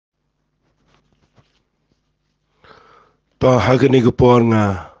Pa hagani gapor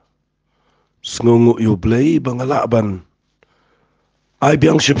nga sngungu yu blay bangalaban ay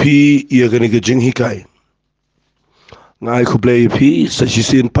biang shapi iya gani ga jing hikai nga ay kublay pi sa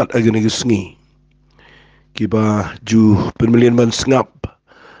sisin pat agani ga sngi kiba ju penmilian man sngap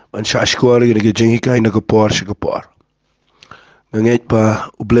man shashkwar gani ga jing hikai na gapor shigapor ngait pa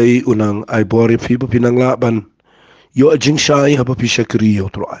ublay unang ay bori pi ba pinang laban yo jing shai haba pi shakri yo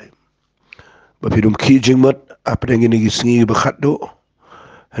troay ba pinum ki jing mat apeng gani ga sngi ba khatdo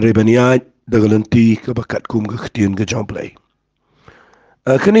rebaniya dagalanti ka bakat kum ka ktien ka jamplay.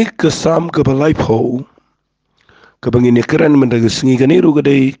 Kani ka sam ka balay po ka bangin keren mendaga singi kaniru ka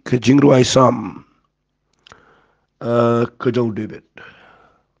day ka jingru ay sam ka Jong David.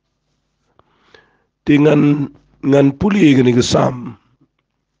 Tingan ngan puli kani ka sam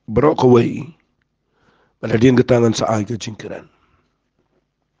barok away maladian ka tangan sa ay ka jingkeren.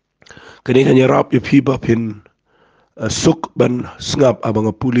 Kani kanya rap piba pin suk ban sngap abang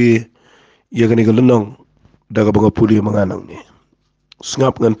puli ya kani ka Lynnong daga bang puli manganang ni.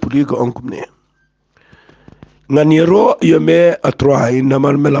 Sngap ngan puli ka ongkum ni. Ngan yero ya me atrai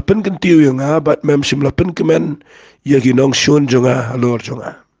namal melapen kentiu yang bat mem sim lapen kemen ya ginong shun jonga halor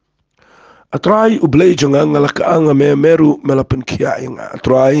jonga. Atrai ublay jonga ngalaka anga me meru melapen kia yang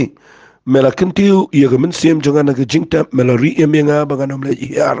atrai melakentiu ya gamen sim jonga naga jingta melari yang banganam le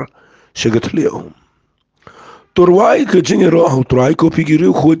iar segatlio. Turwai ke jingero atrai ko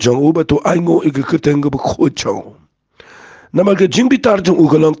pigiru khod jong uba to aingo ikaketeng ba khod jong. Namal ke jing bitar jong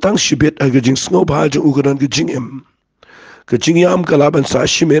ugalang tang shibet aga jing snob ha jong ugalang ke jing em. Ke jing yam kalaban sa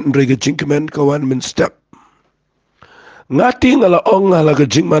shimet nre ke jing kemen kawan min step. Ngati ngala ong ngala ke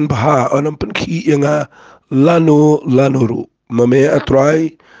jing man baha onam pen ki nga lano ru. Mame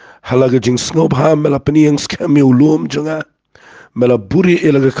atrai hala ke jing snob ha mela peni yang skemi ulum jonga mela buri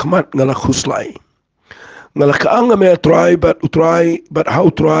elaga kamat ngala khuslai. Ngala kaanga me atrai bat how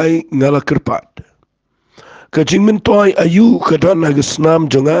try ngala kerpat. Kajing mintoy ayu kadan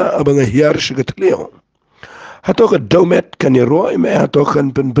nagisnam jonga abang hiar shigatleo. Hato ka domet kan roy me hato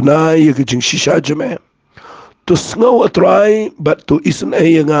kan benbenai kajing shisha jame. To snow atrai but to isen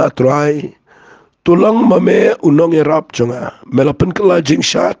nga atrai. Tulang mame unong rap jonga. Melapen kala jing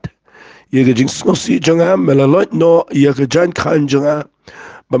shat. Ye kajing snow si jonga melalot no ye kajan khan jonga.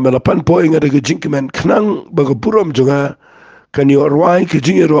 Ba melapan po nga kajing kemen knang bagaburam jonga. Kan yorwai ke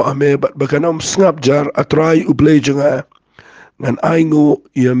jingero ame bat bakanam sngap jar atrai ublay jonga ngan aingu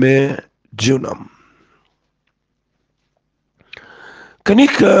yame junam.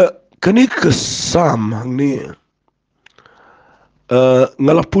 Kanika sam hangni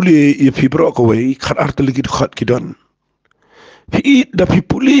ngalapuli ye fibro ko way khat arteligid khat kidon. Pi da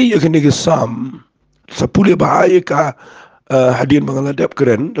pipuli ye kanika sam sa puli bahaya ka hadian bangaladap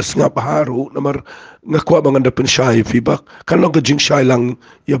keren da sngap baharu namar ngakwa bangandapen syai fibak kan long kejing syai lang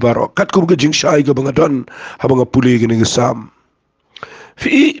ya barok kat kum kejing syai ke bangadon habang puli gini gesam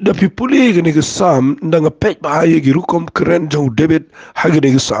fi da pi puli gini gesam ndang pek bahaya girukom keren Jong David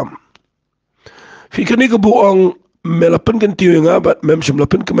hagini gesam fi kani ke buong melapen kan tiu ngabat mem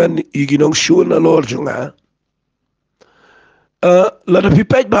semlapen kemen iginong syun alor jonga la da pi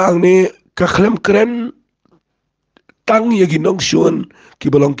pek bang ni ka klem keren tang ya ginong syun ki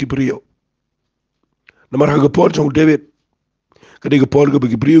balong ki brio. Namar hagapor Jong David. Kadi gapor ga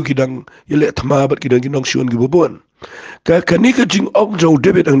bagi brio ki dang yele thamabat ki dang ginong syun ki bobon. Ka kani ka jing og Jong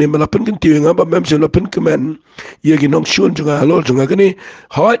David ang ni malapen kan tiyo nga ba mem se lapen kemen ya ginong syun jonga halol jonga kani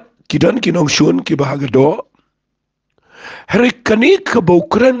hot ki dan ginong syun ki bahaga do. Hari kani ka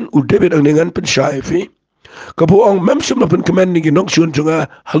bokren u David ang ningan pen syaifi. Ka buong mem se lapen kemen ni ginong syun jonga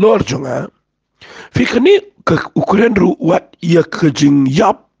halol jonga. Fi kani ke ukuran ru wat ia kejing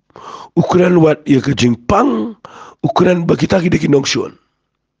yap ukuran wat ia kejing pang ukuran bagita ki nong syun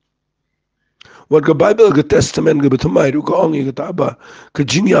wat ke Bible ke Testament ke betumai ru ka ong ke taba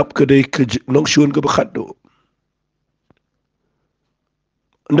kejing yap ke dei nong syun ke bakado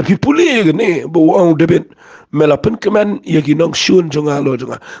na pipuli ke ne bo ong David melapen keman ia ki nong syun jonga lo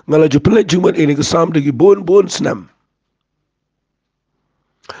jonga ngala jupele jumat ini ke sam de ki bon snam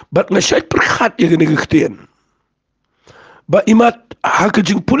bat ngasai perkhat ia ke ne ketien ba imat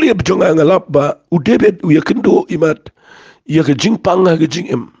hakajing puli jonga ngalap ba u David u yakendo imat yakajing pang hakajing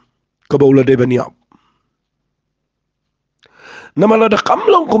em kabaula de baniap namala da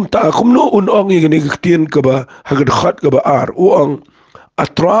kamlong kumta kumno unong igani ktien ka ba hagad khat ka ba ar uang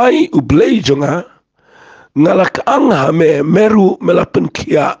atrai u blay jonga ngalak ang hame meru melapen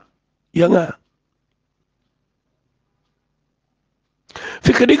kia yanga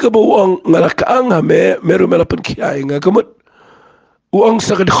fikadi ka ba uang ngalak ang hame meru melapen kia yanga kamut uang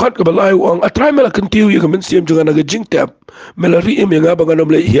sakadikhat ke balai uang atrai mela kentiu ya kemen siam jangan naga jing tap mela ri em yang abang anam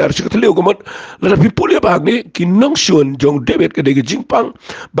le hiar sik tliu komot la pipul ya bag ni kinong shun jong debit ke de jing pang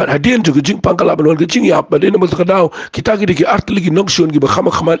bat hadien juga jing pang kala banwan ke jing yap badin mo kadau kita ke de art lagi nong shun gi ba khama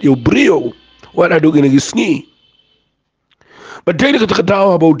khamat yo brio wala do gi sngi badai ni kata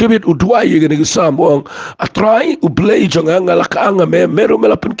kadau abo debit u dua ye gi sam uang atrai u blay jangan ngalak anga me mero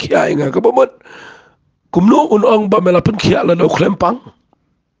mela pen kia nga ke bomot kumno unong ba mela pen kia la do klempang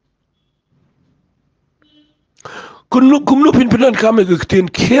kumno pimpinan kami ke ketin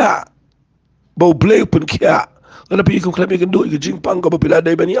kia bau blay pun kia lana pi ko klemi kendo ke jing pang ko pila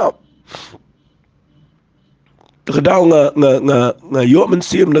dai baniap tekadau nga yo men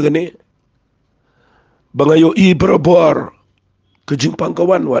sim na gani banga yo I berabor ke jing pang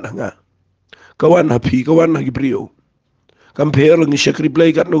kawan wad nga kawan hapi kawan hagi brio compare ngi shakri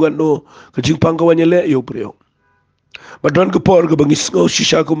blay kat no ke jing pang kawan le yo brio badon ke por ke bangis ngo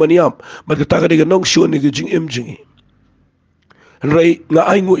shisha ko maniap mat ka ta de nong shon ni ke jing em jing Rai nga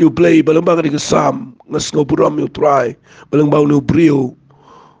ai ngu you play balang baga di sam nga sngo buram you try balang bau no brio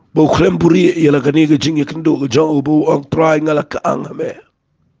bau klem buri ya la gani ga jing ya kendo ga jong bau ang try nga la ka ang me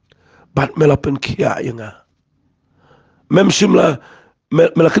bat mela pen kia ya nga mem simla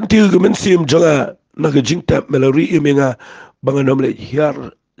mela kenti ga men sim jonga na ga jing tap mela ri ya nga banga nom le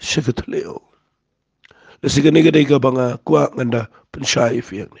hiar shikat leo le sigani ga dai ga banga kwa nganda pen shai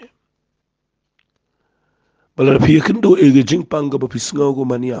fi yang ne bala pi kendo e ga jing pang ga ba pisngo go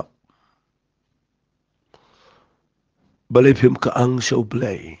maniap balay pim ka ang show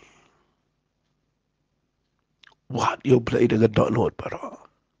play. What you play daga don't know para.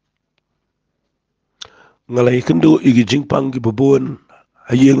 Ngalay kendo igi jingpang gi babon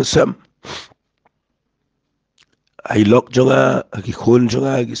hayeng sam. Ay lok jonga agi khon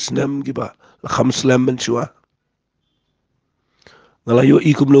jonga agi snam gi ba la kham slam man chua. Ngalay yo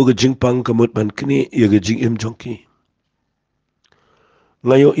ikum lo ga jingpang kamut ban kini ya ga jing im jongki.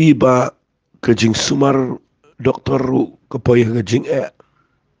 Ngayo iba ka jing sumar doktor ru kapoy ga jing e.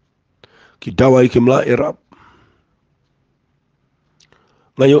 Ki dawai kimla irap.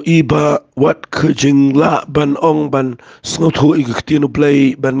 Ngayo iba wat ke jing la ban ong ban snotho igktino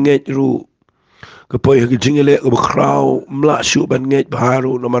play ban ngej ru kapoy ke jing ele ba kraw mla shu ban ngej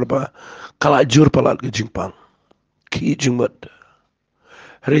baharu nomor ba kala jur palat ke jing pang ki jing mat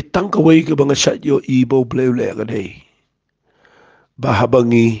re tang ka wei ke banga shat yo ibo play le ga dei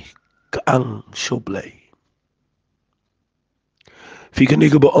bahabangi kaang show play fi ke ni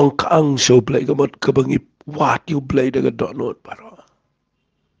ke ba ong kaang show play ke mat ke bangi wat you play daga dot not para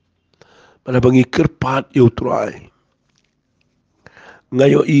mana bangi kerpat you try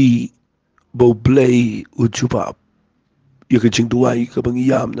ngayo I bo play ujubab ya ke jing duai ke bangi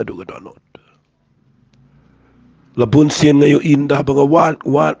yam na do ga dot not labun sien ngayo indah banga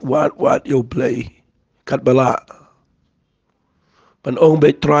wat you play kat bala pan ong be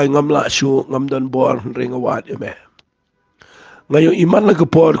try ngam la shu ngam dan bor ring wat ya me ngayo iman la ke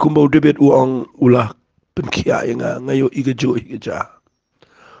por kumbo debit uang ulah pen kia ya ngayo iga jo iga ja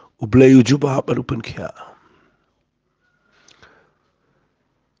u play ujubab aru pen kia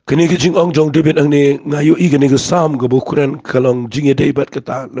kini ke jing ong jong debit ang ni ngayo iga ni ke sam go bukuran kalong jing ye debat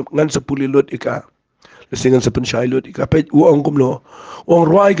kata ngan sepuli lut ika lesingan sepen shai lut ika pe uang kumlo uang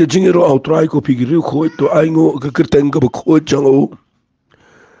roi ke jing ro au try ko pigiri ko to aingo ke kerteng go ko jang o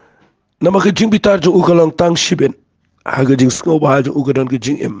nama ke jing bitar jo ukalong tang shiben haga jing sngo ba jo ukadan ke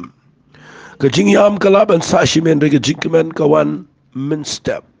jing em ke jing yam kalaban sa shimen re ke jing kemen kawan min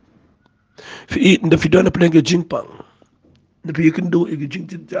step fi it nda fidana plen ke jing pang na pi kendo e ke jing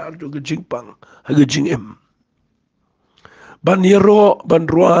jar jo ke jing pang haga jing em ban yero ban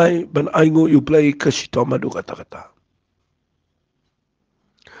ruai ban aingo you play kashitoma do kata kata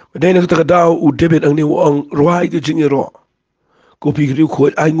madai na kata kata u debit ang ni uang ruai ke jing yero kopi kiri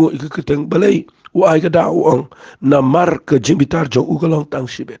ko aingo ik keteng balai u ai ka da uang na mar ke jimbitar jo ugalong tang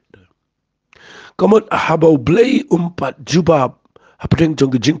shibet kamot habau blay umpat jubab hapdeng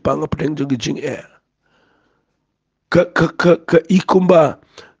jong jing pang hapdeng jong jing e ke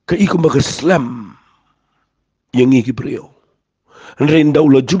ikumba ke slam yang iki brio renda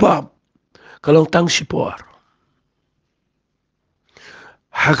ulo jubab kalong tang shipor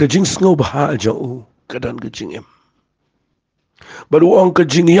ha ke jing sngo bah jo kadan ke jing em baru orang ke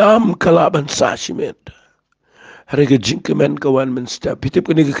jing yam kalaban sa shimet harga jing kemen kawan men step pitip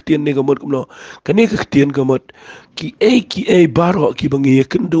kene ke ketien ne gamot kumno kene ke ketien gamot ki e baro ki bangi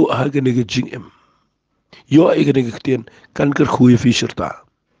kendo harga ne ke jing em yo ai kene ke ketien kan ker khuye fisher ta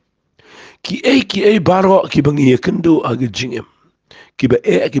ki e baro ki bangi kendo harga jing em kiba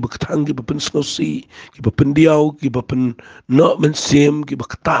kiba ketang kiba pen skosi kiba pendiau kiba pen no mensem kiba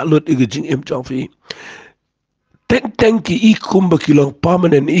ketalut iga jing chong fi teng ki ikum bakilong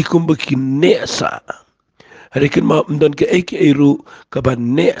permanent ikum baki nesa harikin ma mdan ke eru kaba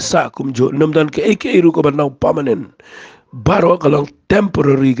nesa kumjo namdan ke eru kaba nau permanent baro kalong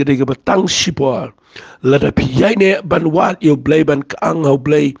temporary gede kaba tang shipor lada piyai ne ban wat yo blay ban kaang hau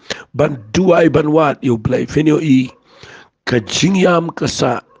blay ban duai ban wat yo blay fenyo ka jingyam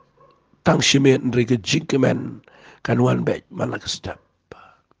kasa tang shimen rega jingkemen kanwan bet malak step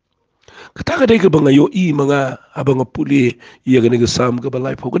kata kadai ka banga yo mga abanga puli iya gani ka sam ka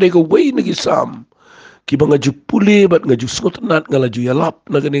balai po kadai ka way nagi sam ki banga ju puli bat nga ju sngot nat ngala ju yalap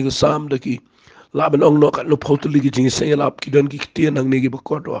na gani ka sam daki laban ong no kat no potuli ki jingi sa yalap ki don ki kitian ang nigi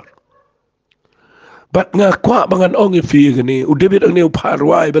bakodor bat nga kwa bangan ong ifi gani udebit ang ni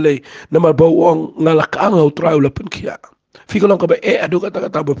uparwai balay nama bawong ngalak ang au trau lapun kia fi ko lang ka ba adu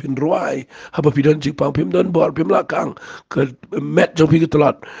kata ba pin ruai haba pidan jing pang pim don bor pim lakang ka met jong fi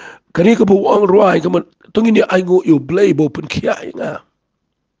tolat kani ka bawong ruai ka man tungin ni ai ngo yo blay bo pun kia nga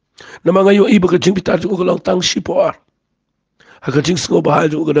na mga yo iba ka jing pitar jing ko lang tang shipor ha ka jing sngo bahal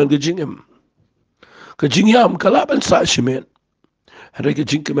jing ko dan ka jing ka jing yam kalaban sa shimen hare ka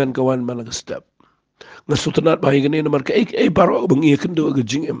jing kemen kawan malang step nga sutanat bahay gani naman ka baro bang iya kendo ka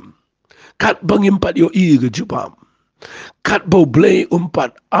jing kat bang impat yo ka jupam kat bo blay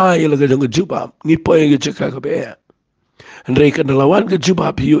umpat ay laga jang jubab ngipoy ga jaka ka be andre ka dalawan ga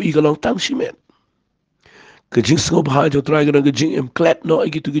jubab yo igalong tang shimen ka jing sngo bha jo try ga jing klet no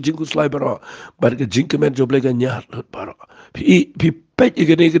igi tu jing ku slai baro bar ga jing kemen jo blay ga nyar baro pi pet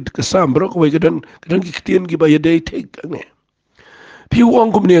ga ne ka sam bro ko ga dan ki ktien gi ba ye day take ne pi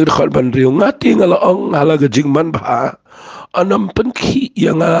wong kum ne ga khal ban rio ngati ngala ong hala ga jing man bha anam pen khi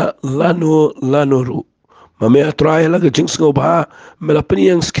yanga lano ru mame atrai la jing sngo ba mela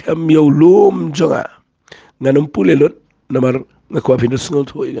peniang scam yo lum jonga nganum pule lot namar ngakwa pin sngo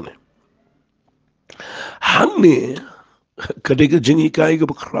thoi gane hangni kade ga jingi kai ga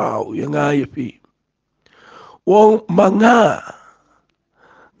bakraw yanga yapi wong manga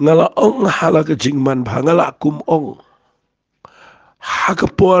ngala ong hala ga jing man ba ngala kum ong haga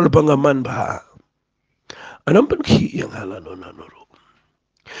por bangaman ba anam pen khi yang hala no ru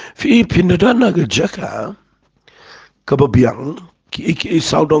fi pinadana ga jaka kababiang ki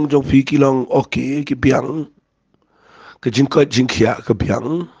saudong jong fi kilong oke ki biang ka jingka jingkhia ka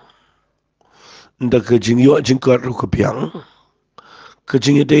biang nda ka jingyo jingka ru ka biang ka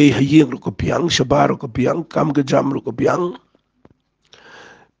jingde hayeng ru ka biang shabar ru ka biang kam ka jam ru ka biang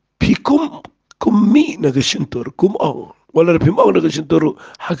pi mi na ka shintur kum ong wala pi ong na ka shintur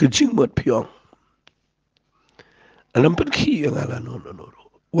ha ka jingmat piong alam pen khi yang ala no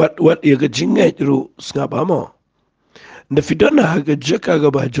what ya ka jingai ru ngapa mo na fidana ha ka jaka ga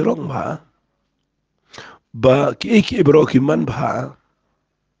ba jorong ba ki bro ki man ba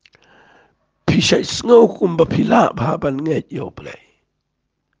pisai sngo kumba pila ba ban nge yo play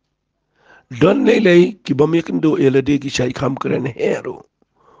don lele ki bam yakendo ele de ki shai kam kren hero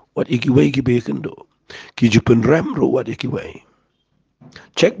what iki way ki be kendo ki jupen ram ro what iki way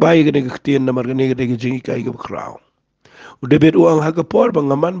check by gane ki tien namar gane ki jingi kai ki kraw u debet uang ha ka por ba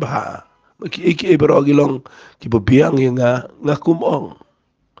ngaman ba ki bro ki long ki bo biang nga kum ong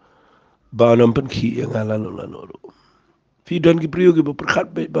ba nam pen khi nga lano fi don ki priyo ki berkat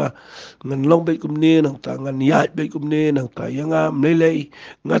be ba ngan long be kum ne nang ta ngan ya be kum ne nang ta yanga mlele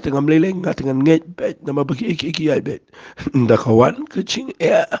ngat ngam lele ngat ngan nge be na ma baki iki ya be nda kawan ka ching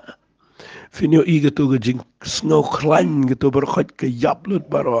fi no i ga to ga jing snow klan ga to berkat ka yap lut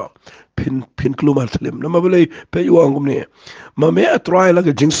baro pin klumar tlim na ma bele pe yu kum ne ma me atrai la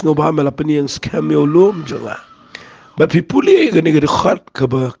ga jing snow ba me la pen yang scam yo lum jonga ba pi puli ga ne ga khat ka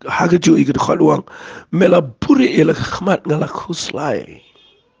ba ha ga ju i ga khat wang mela puri ela khmat ngala khuslai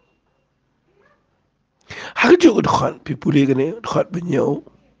ha ga ju ga khat pi puli ga ne khat benyo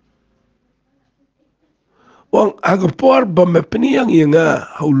wang aga por ba me peniang yenga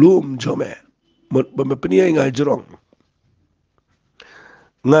haulum jome mot ba me peniang nga jrong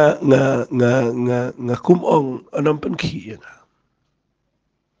nga kum ong anam pen khi yenga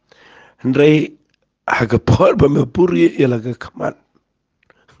ndrei aga por ba me puri ela ga khmat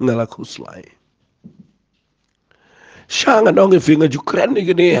ngala khuslai shanga nong finga jukren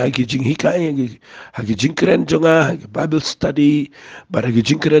igene hagi jing hikai hagi jing kren jonga hagi bible study bara hagi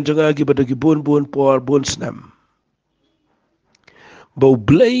jing kren jonga hagi bada gi bon por bon snam bau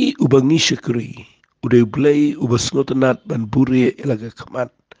blay ubangi shikri uday blay ubasnotanat ban buri ilaga kamat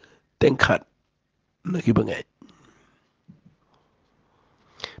tengkat nagi bangay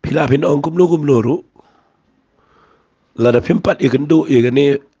pilapin ong kumno ru Lada pimpat ikan do ikan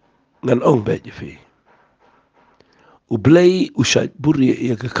ni ngan ong be jefi. Ublay usai buri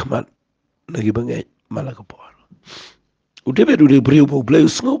ia ke kamat nagi bangai malakapor. Udebet beriu ublay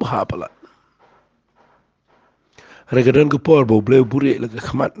usngo bahapala. Regadan kapor ublay buri lagi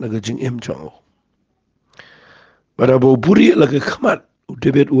kamat lagi jing Jong. Pada buri lagi kamat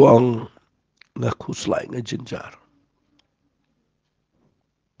udebet uang ngaku selai ngajinjar.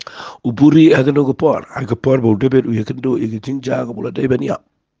 Uburi akan kapor udebet uyakendu jinjar kapula dai baniap.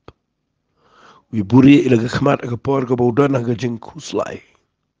 Uburi lagi kamat kapor kabudan ngajing kuslai.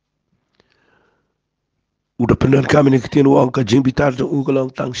 Udah penan kami ni ketin uang kajing bitar tu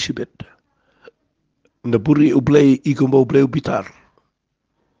ugalang tang sibet. Na buri ublay ikum ublay bitar.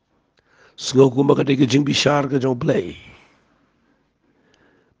 Sengaw kumba kadai kajing bisar kajang ublay.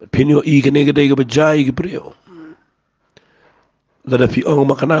 Pinyo ikan kadai kabajay kipriyo. Lada pi ong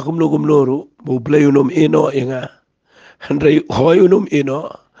makanakum no kumnoro ublay unom eno inga. Handray hoy unom eno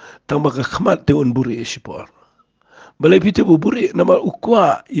tang makakamat te un buri sipor. Balay pite buri nama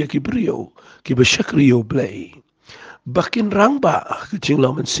ukwa ya kipriyo kibashakriyo ublay. Bakin rangba kajing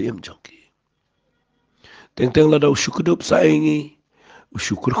laman siem jangki. Teng-teng lada usyukudup saingi,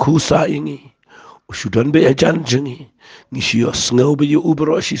 usyukur ku saingi, usyudan be ajan jengi, ngisios ngau be yu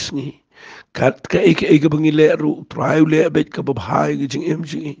ubrosis ngi, kat ka eke bangi leru, prayu le bet ka babhai gijing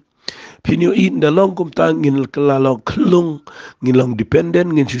jengi. Pinyo in dalong kumta ngin kelalong kelung, ngilong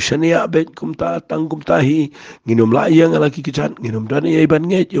dependen ngin susania bet kumta tang kumtahi, nginom la yang alaki kijan, nginom dani iban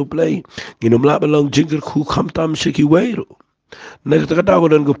nget yo play, nginom la balong jingker ku kamtam seki weiru. Nagkakatawa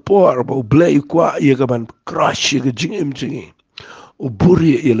dan gepor bau blay kwa ia kaban crush ia jingim jingi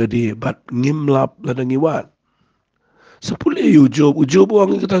uburi ia ladi bat ngimlap ladang iwan sepuli ujub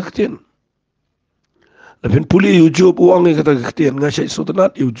uang kita ketin lapin puli ujub uang kita ketin ngasai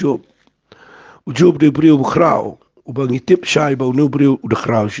sotanat ujub de brio bukrau ubang itip syai bau nu brio udah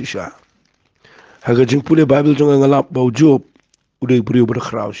krau sisa haga jing puli bible jonga ngalap bau ujub udah brio udah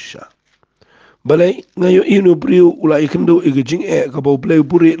krau sisa. Balai ngayo inu brio ulai kendo igajing kabau blay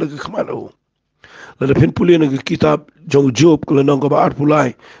buri lagi kemana? Lada pin puli naga kitab Jong Job kalau nang kabar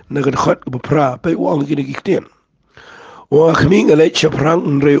pulai naga dekat kebapra pai uang kini kiktian. Wah kami ngalai caprang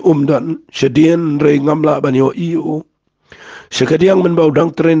nrei dan sedian nrei ngamla banyo iyo. Sekadiang menbau dang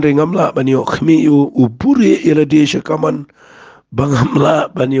tren nrei ngamla banyo kami iyo uburi ila dia sekaman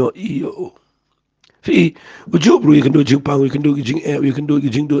bangamla banyo iyo. Fi ujub ru ikan do jing pang ikan do jing ikan do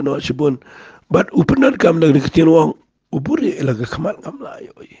jing do no sibun. But upenan kam nang kiktian uang uburi ila kamal ngamla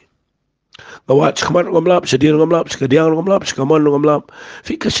yo. Ngawat sekamar ngamlap, sedian ngamlap, sekadiang ngamlap, sekaman ngamlap.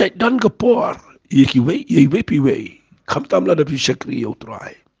 Fika syaitan kepor, iki wei, kamtam la da pi syakri yo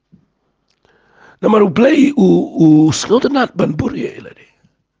trai. Namaru play sngotanat ban buri ila de.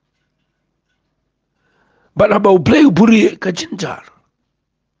 Ban abau play buri ka jinjar.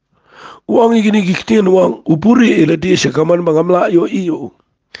 Uang igini giktian uang uburi ila de sekaman bangamla yo iyo.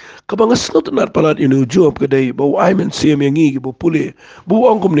 Kabang sngotanat palat ini ujub kadai bau aimen siam yang igi bau puli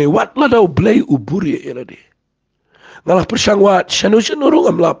bau angkum ne wat la dau blay uburi ila de. Ngalah persang wat syanu rung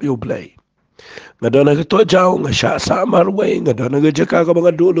amlap yo blay. Ngadana ke to jauh ngasya samar wei ngadana ke jaka ka banga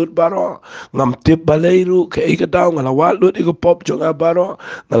dulut baro ngam tip balairu ke ika dau ngala wat lut ika pop jonga baro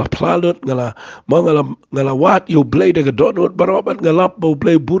ngala plalut ngala wat yo blay de donut baro bat ngalap bau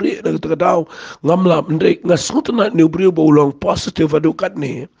blay buri de ka dau ngamlap ndek ngasutna ni brio bau long positive adukat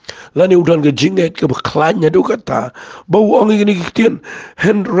ni lani udan ke jinget ke baklanya dukata bau ong ini kitian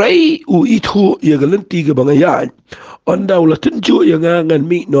henry u itu ya galenti ke banga ya onda ula tunju yang ngan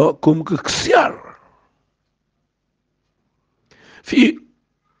mi no kum ke ksiar fi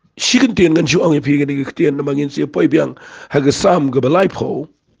shikintin ngan juang fi gani kitian namangin si poi biang hagasam ke balai po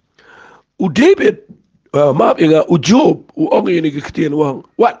u David maaf inga ujub u ong ini kitian wang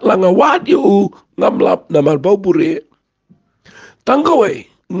wat langa wat yu ngamlap namal bau buri tanggawai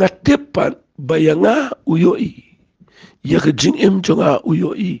ngatipan bayanga uyoi ya ke jingim jonga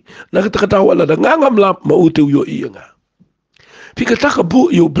uyoi na kata-kata wala da ngamlap mau te uyoi nga Fika taka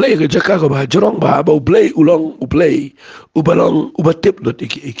bu yu blay ke jaka ka ba jorong ba ba blay ulong ublay ubalong ubatip lot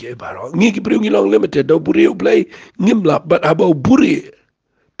iki baro ngi ki bring ilong limited do buri ublay ngimla but aba buri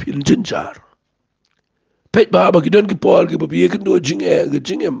pil jinjar pet ba gidan ki pol ki babi ke do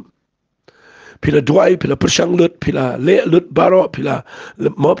jingem pila duai pila persang lut pila le lut baro pila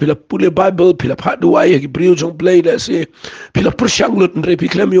pule bible pila pat duai ki bring jong blay da se pila persang lut ndre pi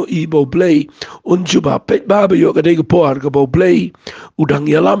klem yo ibo blay unjuba pet ba yo ka de ki por ka bo blay udang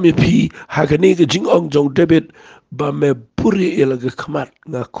yalam pi hagani ke jingong jong debit ba me puri elaga kamat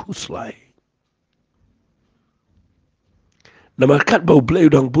nga kuslai namarkat ba blay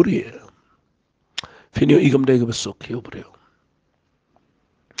udang buri Finyo igam dai besok hiu breu.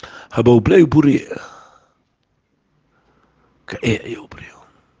 Habau bleu buri ka hiu breu.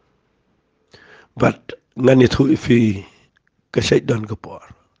 But ngani thu ifi ka dan ka por.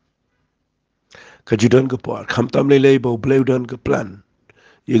 Ka judan ka por. Kham tam lei bau bleu dan ka plan.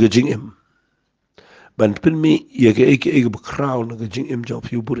 Ye ka jing im. Ban pin mi ye ka eke bakraw na ka jing im jong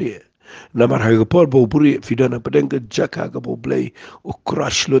fiu buri. Namar ha ka por bau buri fi dan pa den ka jaka ka bau blei o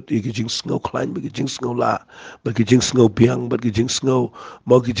crush lot ye ka jing snow climb ka jing snow la ba ka jing snow biang ba ka jing snow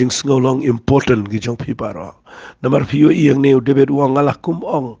ma ka jing snow long important ka jong fi paro. Namar fiu yang ne debet wang ala kum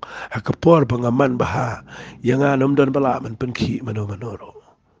ong ha ka por ba ngaman ba ha yang anam dan bala man pen ki manoro.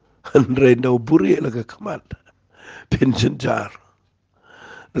 Andre ndau buri la ka kamat. Pension jar.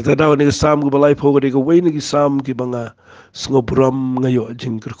 Tadaw ni sam ko balay po ko way ni sam ki banga snobram ngayo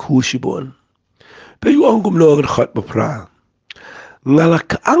jing khushibon. Pe yu angum no ngar khat ba pra. Ngala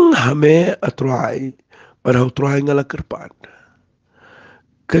ka ang hame atrai para utrai ngala kerpan.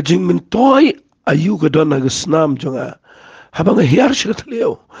 Ka jing min toy ayu ka don ag snam jonga. Habang hiar siya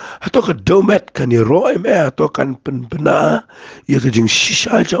taliw. Hato ka domet kan ni roy me hato kan penbena ya ka jing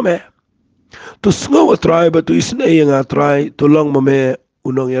shisha jome. To sngaw atrai ba to isna yang atrai to long mame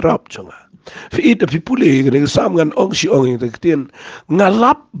unong irap jonga. Fi ita fi puli gani sam ngan ong si ong ita kitin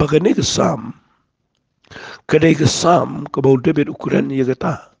ngalap bagani ka sam. Kadai ka sam ka bau debit ukuran ya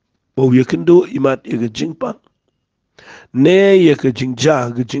kata. Bau ya kendo imat ya ka jingpang. Ne ya ka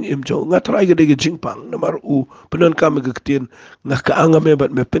jingja ka jing imjo ngatrai ka ka jingpang namar u penon kami ka kitin ngaka anga me bat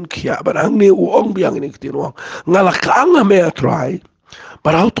me pen kia bat ang ne u ong biang ini kitin wang ngalak ka anga me atrai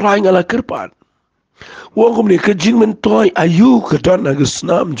barau trai ngala kerpan. Wong kom ni ka jing men toy ayu ka don ag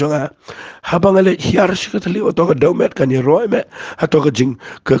snam jonga habang ale hiar shi ka tali o to ka domet kan ni roy me hato ka jing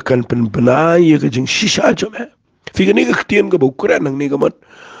ka kan pen benai ka jing shisha jome fi ka ni ka tien ka bu kuran nang ni ka mat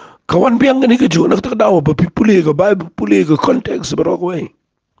kawan biang ni ka jo nak ta daw ba puli ka ba puli ka context ba ro way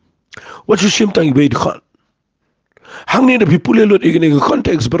what you shim tang be khan hang ni da puli lot ni ka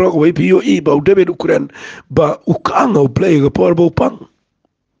context ba ro way pi yo i ba de be kuran ba ukang o play ka por bo pang.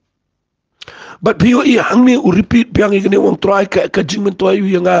 But piyo iya hang ni u repeat biang igani wang try ka jing men toy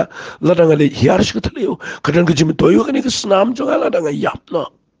yu nga ladang ale hiar shi ka taliu kadang ka jing men toy yu kani ka snam jo nga ladang yap no.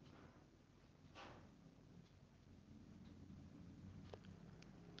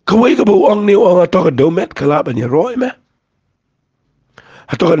 Kawai ka bu ong ni wang ato ka domet ka laban ya roy me.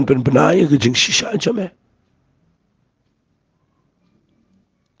 Ato kan pen benai ka jing shisha jo me.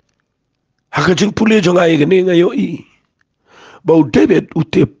 Haka jing puli jo nga igani nga yo i. Bau David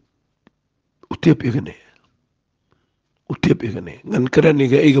utip igani. Utip igani. Ngan keren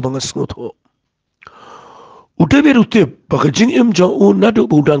ni ka iga bangas ngoto. David utip baka jing im jong un nadu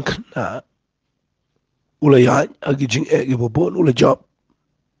budang kena. Ula yan agi jing egi bobon ula job.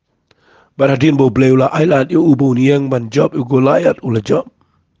 Baradin bo blay ula island yu ubu niyang ban job yu golayat ula job.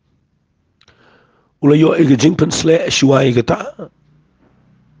 Ula yo egi jing pensle shuai gata.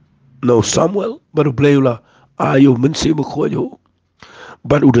 No Samuel baru blay ula ayo mensi mukhoyo.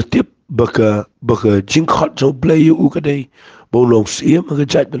 But udah tip baka jing khot jong blay yu ukadai bo long siem aga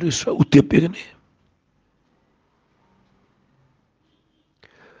jaj balisa utip igani.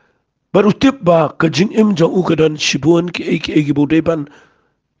 Baru tip ba ka jing im jong ukadan shibuan ki egi bodeban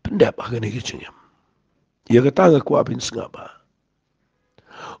pendap agani ki jing im. Ya kata nga kwa bin sngaba.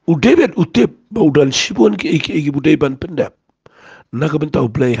 David utip ba udan shibuan ki egi bodeban pendap. Nakabentaw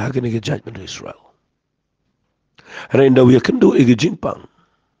play agani ki judgment Israel. Renda wiya kendo egi jing pang.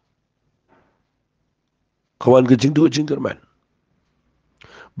 Kawan ka jing do jing kerman.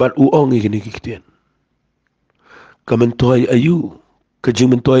 But uong igani ki kitian. Kamentoy ayu.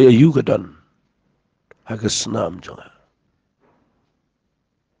 Kajing mentoy ayu kadan. Haga snam jonga.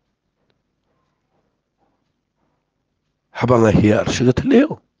 Habang ahiar siya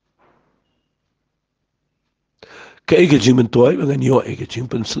kataleo. Ka ega jing mentoy mga niyo ega jing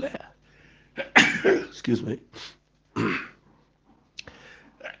pensle. Excuse me.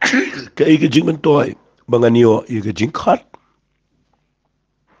 Ka ega jing mentoy mga niyo ega jing khat.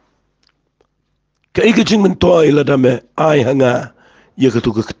 Ka ega jing mentoy ladame ay hanga ia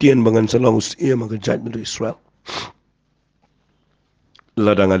katuga ketian bangan salang usia mga judgment Israel.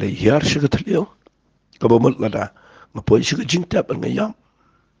 Lada nga hiar siya kataleo. Kabamot lada ngapoy siya jing tap ang ngayam.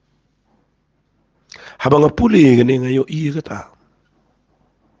 Habang apuli gani ngayo iya kata.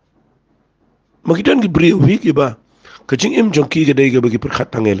 Magitan gibri wiki ba kajing im jong ki gadai ga bagi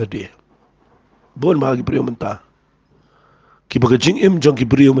perkhatang elade. Bon magi bri menta. Ki baga jing im jong ki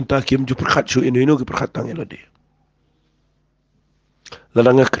bri menta ki im ju perkhat su ino ki perkhatang elade.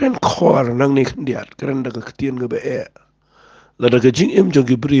 Ladang keren khor nang ni khendiat keren daga ketien ga be. Lada ka jing jong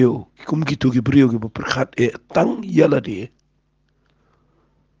ki brio, kum ki tu ki brio ki berkat tang yala di.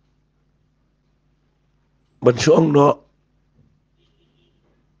 Ban suang no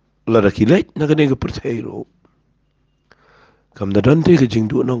lada ki lek na ka ne ka perthero. Kam da dante ka jing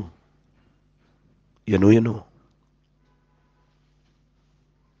du nong. Yano.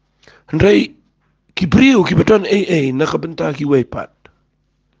 Hendrai ki brio ki beton na ka benta ki weipat.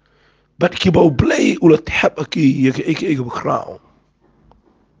 Bat ki bau blay ulat hap aki ya ka eke bakrao.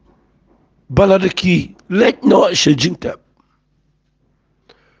 Balada ki lek no siya jing tap.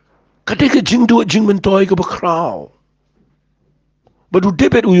 Kade ka jing du jing mentoy ka bakrao. Badu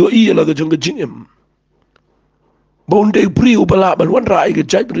debet uyo iya laga jong ka jing Bonde brio balak ban wan rai ka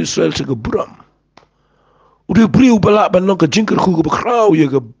jai Israel sa ka buram. Udah brio balak ban long ka jing ka ku ka bakrao ya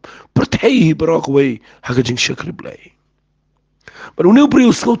ka pertei barak way ha ka jing syakri blay. But when you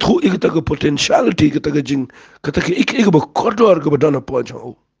bring so to ikata potentiality ikata jing kata ki ik ba corridor ka badana po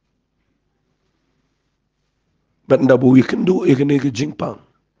jao. But ndabu you can do ikane ka jing pang.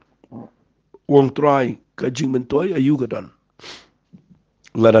 Wong try ka jing mentoy ayu ka dan.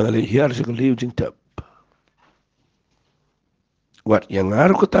 Ladang ali hiar sa ka liu jing tap. Wat yang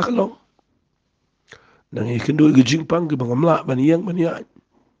ngaru ka takalong. Nang ikan do ka jing pang ka bangamla baniyang baniyang.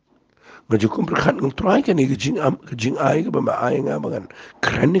 Ngajukum berkat ng try kan ka jing ay ka ba maay nga bangan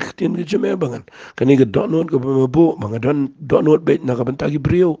kranik tin ka jame bangan kani ka donot ka ba mabu mga donot bet na ka bantagi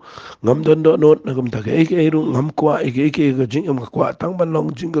brio ngam donot na ka bantagi eke ngam kwa eke ka jing am kwa tang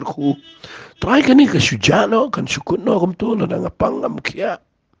banlong jing ku try kani ka sujano kan sukut no kam to na nga pangam kia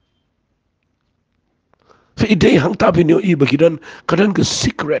fa ide hang tabi ni i bagidan kadan ka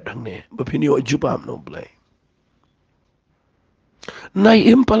secret hang ne bapini o jubam no play nai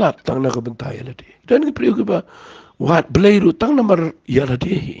impalat tang na kabantay aladi. Dan ki priyo ki ba, wat belayru tang namar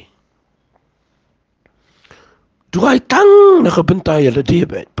yaladi. Duay tang na kabantay aladi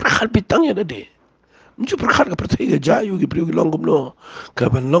ba, perkhal bitang yaladi. Nju perkhal ka pertay ka jayu ki priyo ki longkum no,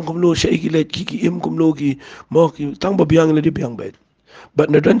 kaban longkum no siya ikilet kiki kum no ki, mo ki tang ba biyang aladi biyang ba.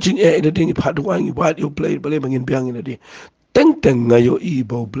 But na dancing aladi ngi paduwa ngi wat yo play balay mangin biyang aladi. Teng ngayo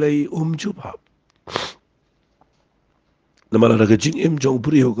ibo play jubab. Namala daga jing jong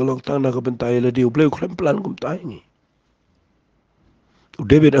brio kalong tang na kabantay la di ublay krem plan kum tay ni.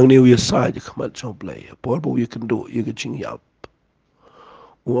 David ang niyo yasay kamat jong play. Por bo you can do you ka jing yap.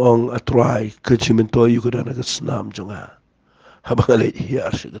 Uang atray ka chimento you ka na snam jong ha. Habang alay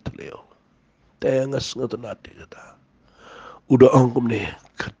hiyar siya kataleo. Tengas nga tanati kata. Uda ang kum ni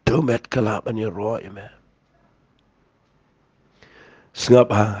kadomet kalaban niya roy me.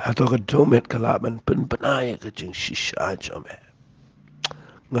 Sngap ha hato kadomet kalaban penpanaya ka jing shisha jong me.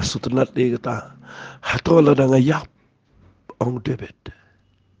 Nga sutunat di kata hatola da nga yap ang David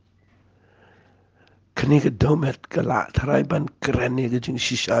kani ka domet kala taray ban krani ka jing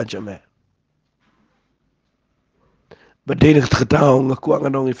shisha jame badai na katao nga kuwa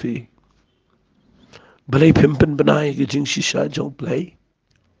nga nong ifi balay pimpen banay ka jing shisha jong play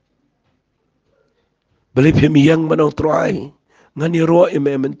balay pimiyang manong try ngan iro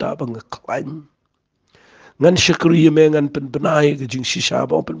ime mentabang nga climb ngan syakri ime ngan penbanay ka jing shisha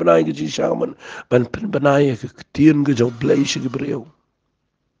ba penbanay ka jing shisha man ban penbanay ka katiyan ka jong play siya kibriyaw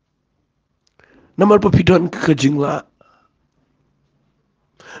naman papidon ka jing la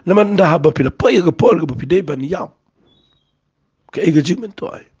naman dah ba pila pay ka por ka papide ban yap ka iga jing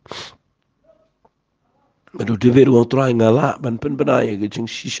mentoy madu dever wong try ngala ban penbanay ka jing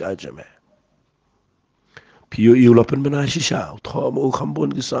shisha jame piyo iula penbanay shisha utho mo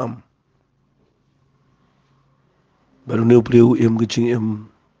khambon kisam baru neu priu ka jing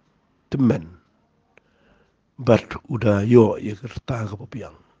temen bat udah yo ya kerta ka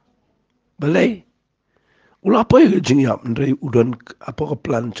papiang balai ula apa ya jing yap ndai udan apa ka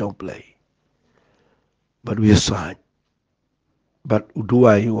plan chong play baru ya sa bat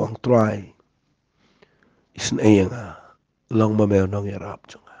uduai wong try isin ayanga long mamel nong yarap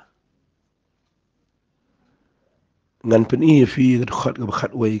chong ngan pen i fi khat ka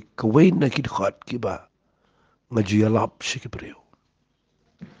khat wai ka wai na ki khat ki ba ngaji alap shi ki priu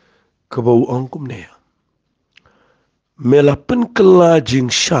ka bau angkum ne mela pen kala jing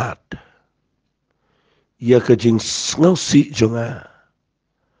shat ya ka jing ngau si jonga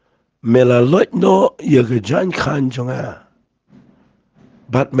mela lot no ya ka jan khan jonga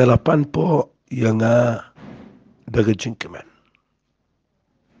bat mela pan po ya nga daga jing kemen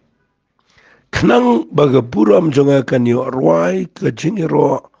knang baga buram jonga kan yo rwai ka jing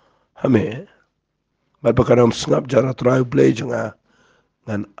ro hame bat bakaram sngap jara trai play jonga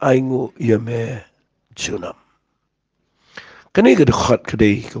ngan aingu ya me junam kani ga khat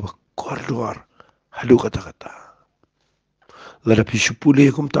kade ka korduar halu kata kata Lada pisu pulih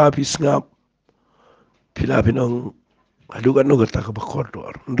kum tapi sengap. Pila pinong hadukan no gata ka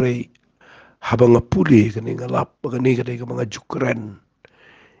bakordor. Ndrei habang pulih kani ngalap kani kadai ka mga jukren.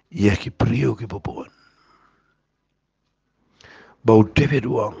 Ia ki priyo ki babon. Bau David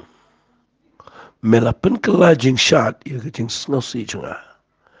Wang. Mela pen kelajing syat ia ka jing snosi jenga.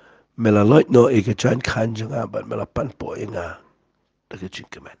 Mela loit no ia ka jan kan jenga bat mela pan po inga. Daga jing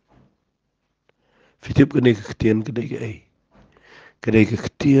kemen. Fitip kani ka ketian kadai ka ai. Kadai ka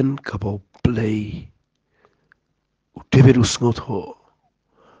ketian ka bau play. David usngot ho.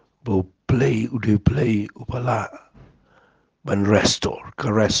 Bau play upala. Ban restore. Ka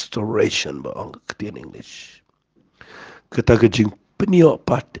restoration ba ang ketian English. Kata ka jing peniok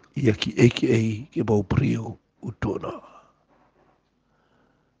pat ia ki aka ki bau priyo utona.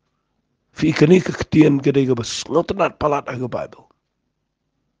 Fi kani ka ketian kadai ka bas ngotanat palat aga Bible.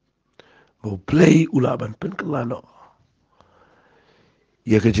 Bau play ulaban pen kelano.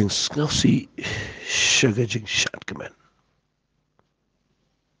 Ia ka jing ngausi syaga jing syat kemen.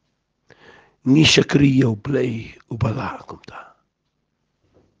 Ni syakri yau play ubala kumta.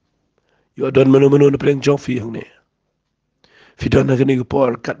 Yo don menu-menu na peleng Jong fi yang ni. Fi don na kani ka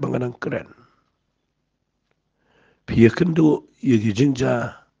por kat banganang keren. Pia kendo ia ki jing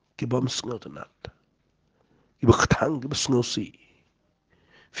ja ki bam ngotanat. Iba ketang ki bas ngausi.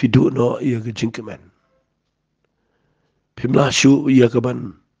 Fidu no ia ka jing kemen. Pimla syu ia ka ban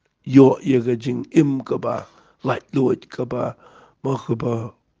yo ia ka jing im ka ba light luit ka ba ma ka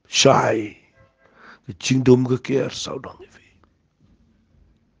ba shy ka jing dum ka care saudang ifi.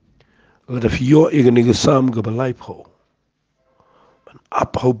 Lada fi yo ia ka ni ka sam ka ba life ho. Ban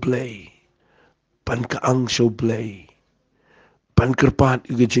up ho play. Ban ka ang show play. Ban kerpat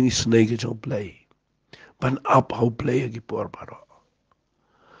ia ka jing isnay ka jong play. Ban up ho play ia ki por baro.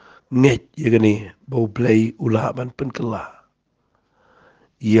 Nget ia ka ni bau play ula ban pen kela.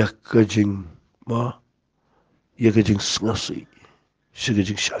 Ia ka jing ma ia ka jing ngasi. Ia ka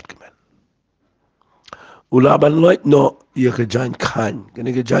jing syat kemen. Ulaban loit no ia ka jan kan.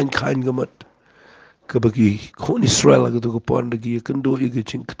 Kani ka jan kan gamat. Ka bagi kon Israel ka to ka pon lagi ia kendo ia ka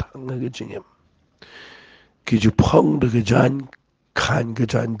jing ketang ka jing em. Ki ju pong da ka jan kan ka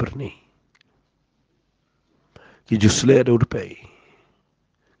jan berni. Ki ju sle da udapay.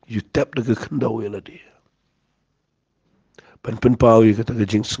 Ki ju tap da ka kendo ia ladi. Pan pau ia ka ta ka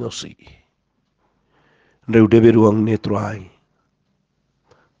jing ngasi. Ndau David Wang ne troai.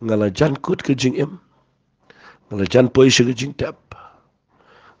 Ngala jan kut ka jing em. Ngala jan poi shi ka jing tap.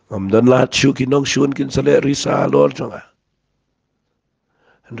 Ngam dan lat syu ki nong syun kin sale risa lor jonga.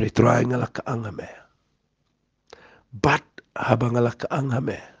 Ndai troai ngala ka angame. Bat haba ngala ka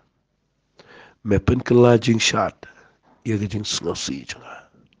angame. Me pen kela jing syat. Ia ka jing ngasi jonga.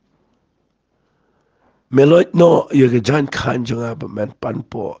 Meloit no ia ka jan kan jonga ba men pan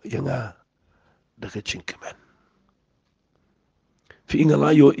po yanga da ka jing kemen. Fi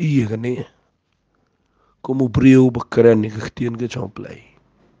ngala yo iya ka ni. Kumu brio bakaren ni ka ketian ka jong play.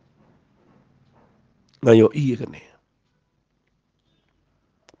 Ngayo iya ka ni.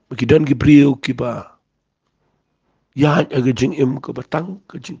 Bagi dan ki brio ki ba. Yan aga jing im ka ba tang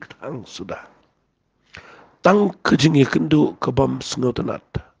ka jing tang sudah. Tang ka jing ia kendo ka bam ngotanat.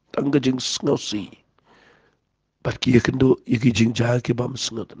 Tang ka jing ngausi. Bat ki ia kendo ia ki jing jaha ki bam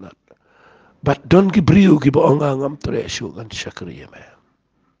ngotanat. Bat don ki brio ki ba ngam tresyo kan syakriya me.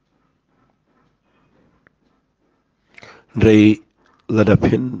 Ndrei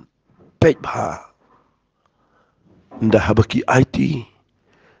ladapin pej bha. Nda habaki IT.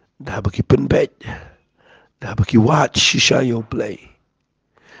 Nda habaki penbej. Nda habaki watch shisha yo play.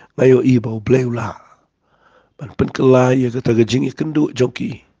 Ngayo iba play ula. Ban pen kela ia kata ka jing ikendu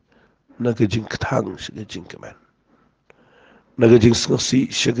jongki. Na ka jing ketang siga jing kemen. Na ka jing ngasi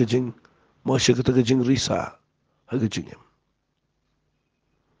siga jing. Mo siga kata ka jing risa. Haga jing em.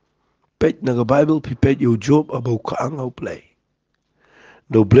 Pej na ka Bible pi pej yo Job abau kaang au play.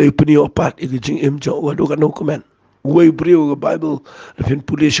 Do play puni opat ika jing em jong wadu ka no kemen. Uwe brio ka Bible fin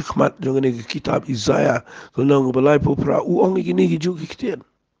puli shikmat jong ni ka kitab Isaiah Lynnong balai po pra uong ikini ki ju ki kitian.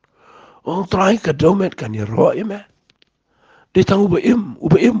 Ong try ka domet kan ya roa ime. Dia tang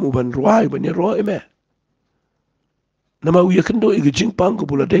uban roa ban ya roa ime. Nama uya kendo ika jing pang ka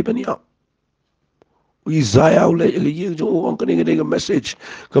pula day ban ya. Isaiah ule ika yeng jong uong kani ka message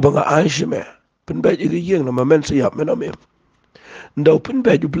ka banga Aisha me. Penbaj ika yeng nama men sayap menam em. Ndau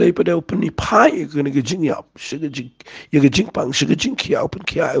penbaj uplay pada open ni pai ika ni ka jing yap. Siga jing ika jing pang siga jing kia open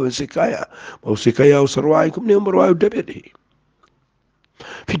kia ewan sekaya. Mau sekaya usarwai kum ni umarwai udebet hi.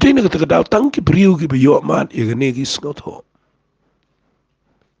 Fitay na kata kadao tang ki brio ki bayo mat ika ni ki sngot ho.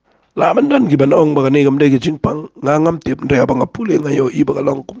 Laman dan gibanong bagani gamde gijing pang ngangam tip ndre abang apule ngayo I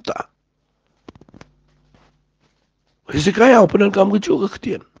bagalong kumta. Hezekiah upanan kam gijo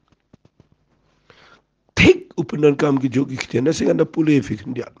ketian. Tik upanan kam gijo ketian na singa na pule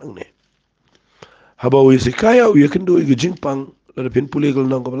fikin dia nang ne. Habau Hezekiah uya kendo gijing pang la pin pule gal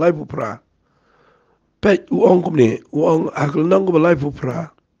nang ko lai pupra. Pet uong kum ne uong agal nang ko lai pupra.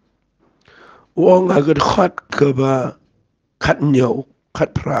 Uong agal khat ke ba khat nyau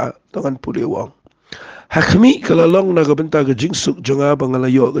khat pra tangan pule uong. Hakmi kalalong na gabenta gijing suk jonga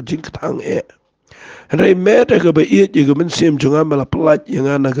bangalayo gijing katang Henry meta ke ba iet ye men sim jonga mala plat yang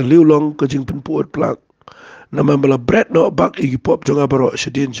ana ke liulong ke jing pen puot plak. Nama mala bread no bak igi pop jonga baro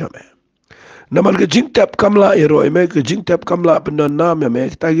shedin jame. Nama ke jing tap kamla ero me ke jing tap kamla penan nam ya me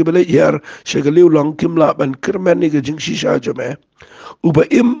ta gi bele yer she ke liulong kimla ban kirmen ni ke jing shisha jame. Uba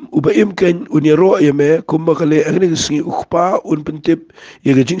im ken uniro ye me kumba kale agni ke singi ukpa un pentip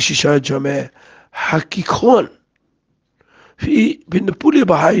ye ke jing shisha jame. Hakikon. Fi bin puli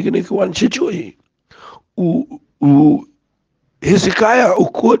bahai ke ni kwan shejoi. U Hezekiah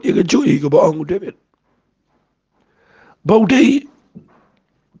ukut yang jui ke bawang David. Bau dei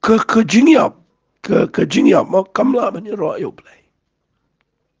ke jingyap ke jingyap mau kamla bani royo play.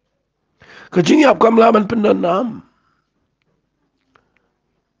 Ke jingyap kamla ban pendanam.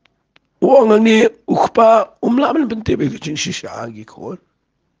 Wong ni ukpa umla ban pente be ke jing shisha agi kon.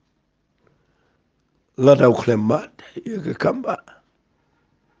 Lada uklemat ya ke kamba.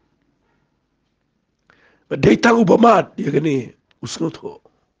 Dei tahu bamat ya ke ni usnotho.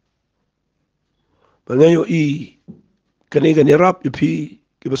 Bangayo I kani rap ipi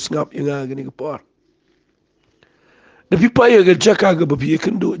ke besngap inga gani ke por. Tapi paya ke jaka ke bapi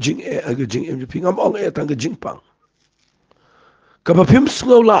kendo jing aga jing MJP ngam ong tang ke jing pang. Ke bapim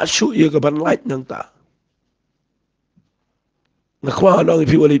sngau la shu ye ke ban light nang ta. Ngakwa nang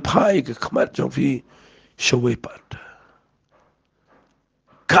ipi wali pai ke khamat jong fi shawai pat.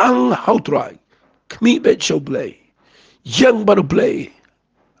 Kang how try. Kmi bet show play. Yang baru play.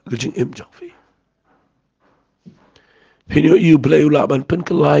 Ke jing M jong fi. Pinyo you play ula ban pen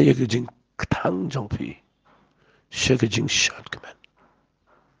ke lai ke jing ktang jong fi. She ke jing shot kemen.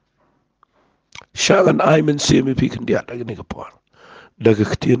 Shangan ai men se mi pi kendiat ag ni ke por. Daga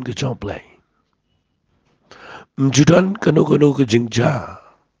ketien ke jong play. Mjudan kano ke jing ja.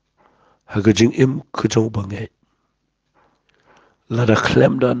 Haga jing im ke jong bangai. Lada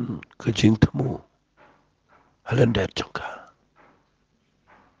klem dan ke jing temu. Halandet jongka.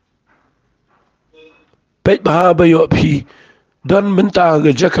 Pet baha bayo pi dan menta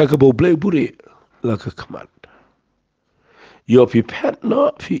ke jaka ke bau blay buri la ke kemat. Yo pi pet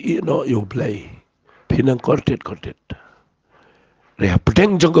no pi I no yo blay. Pi nang kortet. Reha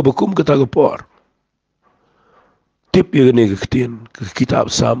pedeng jongka bakum ke taga por. Tip ye ke ketien ke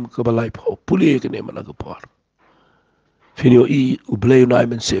kitab sam ke balai po puli ke ne mana ke por. Finyo I ublay unai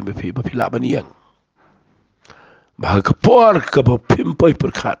men se me pi laban yang. Baha ke por ke bau pimpoi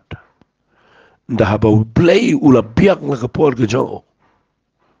perkat. Ndah bau blay ula biak la ke por ke jong.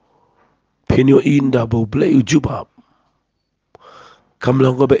 Pinyo inda bau blay ujubab.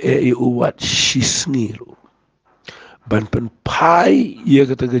 Kamlang ko ba uwat shisngiru. Ban pen pai ye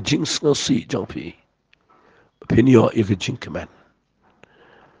kata ke jing si jong pi. Pinyo ye ke jing keman.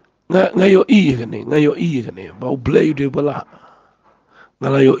 Ngayo I kene. Bau blay de bala.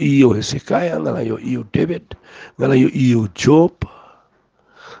 Ngalayo iyo Hezekiah, ngalayo iyo David, ngalayo iyo Job,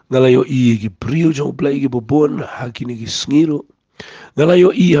 ngalayo iyo Gibril jong blay ke bobon hakini ke sngiru. Ngalayo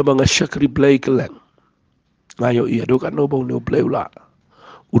iya mga syakri blay ke leng. Ngayo iya dokan no bau no blay ula.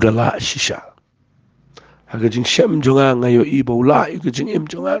 Udala shisha. Haga jing shem jonga ngayo I bau la yu jing im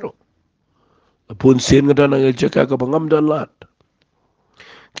jongaro. Pun sen ngadan nga jaka ka bangam dan lat.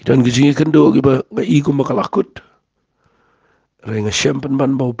 Kitan gijing kendo giba nga I ko makalakut. Ray nga shem pan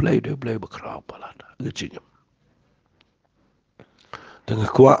ban bau blay bakraw palat. Gijing. Tanga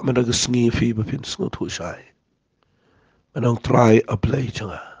kwa managa sngi fi bapin sngut husay. Manang try a play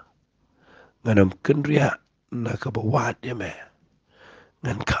jonga. Nganam kendriya na kabawat ya me.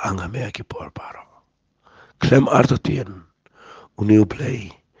 Ngan kaanga me ki porparo. Klem artotien uniu play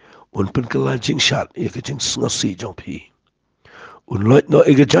un pen kala jing shot ye ke jing sngosi jong pi un loit no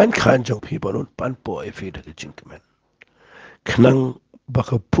e ke jan khan jong pi bon un pan po e fi de ke jing kemen knang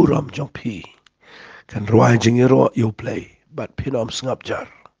baka puram jong pi kan roi jing ro you play but pinom snap jar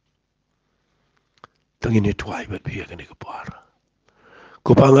tangini twai but pi ke ni ke par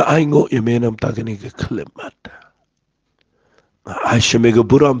ko panga aingo ye menam tagini ke klemat ai shemega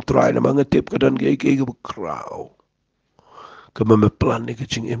buram try na mga tip kadan ke kraw kama me plan ni ke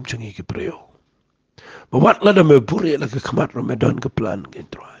jing em jing ke preo. Mawat la da me buri la ke kamat ro me don ke plan ke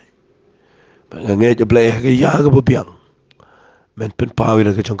try. Nge je blai ke ya ke bebiang. Men pen pawi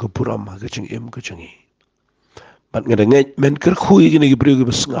la ke jong ke puram ke jeng em ke jengi. Bat nge men ker kui gini ke beri ke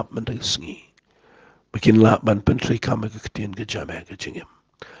besengap men ke sengi. Makin la ban pen tri kam ke ketien ke jame ke jeng em.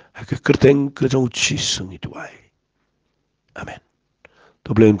 Ke kerteng ke jong chi sengi tuai. Amen.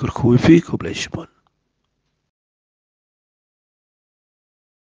 To blai ker kui fi ko blai shibon.